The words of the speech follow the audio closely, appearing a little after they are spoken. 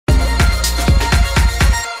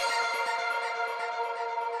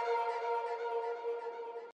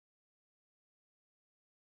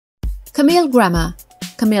Camille Grammer.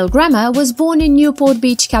 Camille Grammer was born in Newport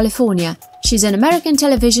Beach, California. She's an American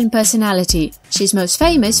television personality. She's most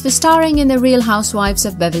famous for starring in The Real Housewives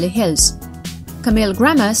of Beverly Hills. Camille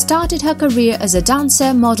Grammer started her career as a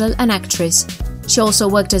dancer, model and actress. She also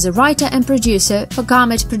worked as a writer and producer for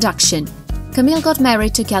Garment Production. Camille got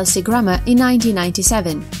married to Kelsey Grammer in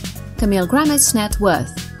 1997. Camille Grammer's net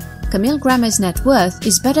worth. Camille Grammer's net worth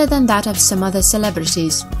is better than that of some other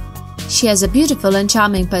celebrities. She has a beautiful and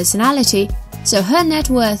charming personality, so her net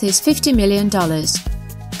worth is $50 million.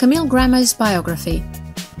 Camille Grammer's biography.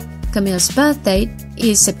 Camille's birth date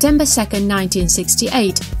is September 2,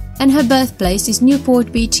 1968, and her birthplace is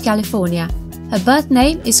Newport Beach, California. Her birth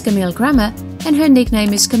name is Camille Grammer and her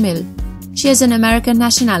nickname is Camille. She has an American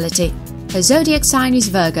nationality. Her zodiac sign is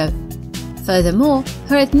Virgo. Furthermore,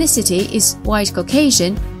 her ethnicity is white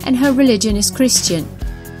Caucasian and her religion is Christian.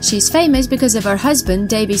 She is famous because of her husband,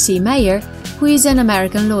 Davy C. Mayer, who is an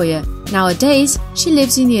American lawyer. Nowadays, she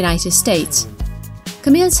lives in the United States.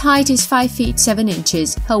 Camille's height is 5 feet 7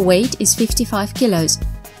 inches. Her weight is 55 kilos.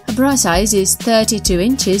 Her bra size is 32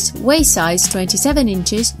 inches, waist size 27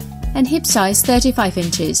 inches, and hip size 35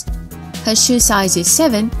 inches. Her shoe size is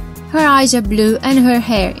 7. Her eyes are blue and her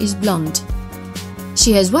hair is blonde.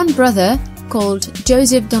 She has one brother called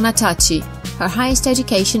Joseph Donatacci. Her highest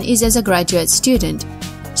education is as a graduate student.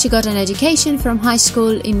 She got an education from high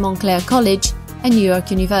school in Montclair College and New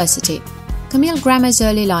York University. Camille Grammer's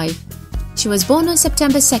early life. She was born on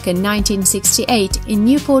September 2, 1968 in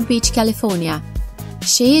Newport Beach, California.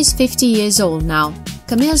 She is 50 years old now.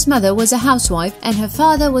 Camille's mother was a housewife and her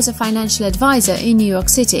father was a financial advisor in New York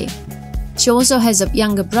City. She also has a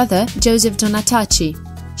younger brother, Joseph Donatacci.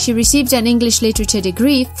 She received an English literature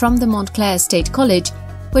degree from the Montclair State College,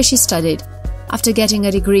 where she studied. After getting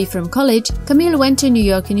a degree from college, Camille went to New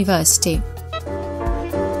York University.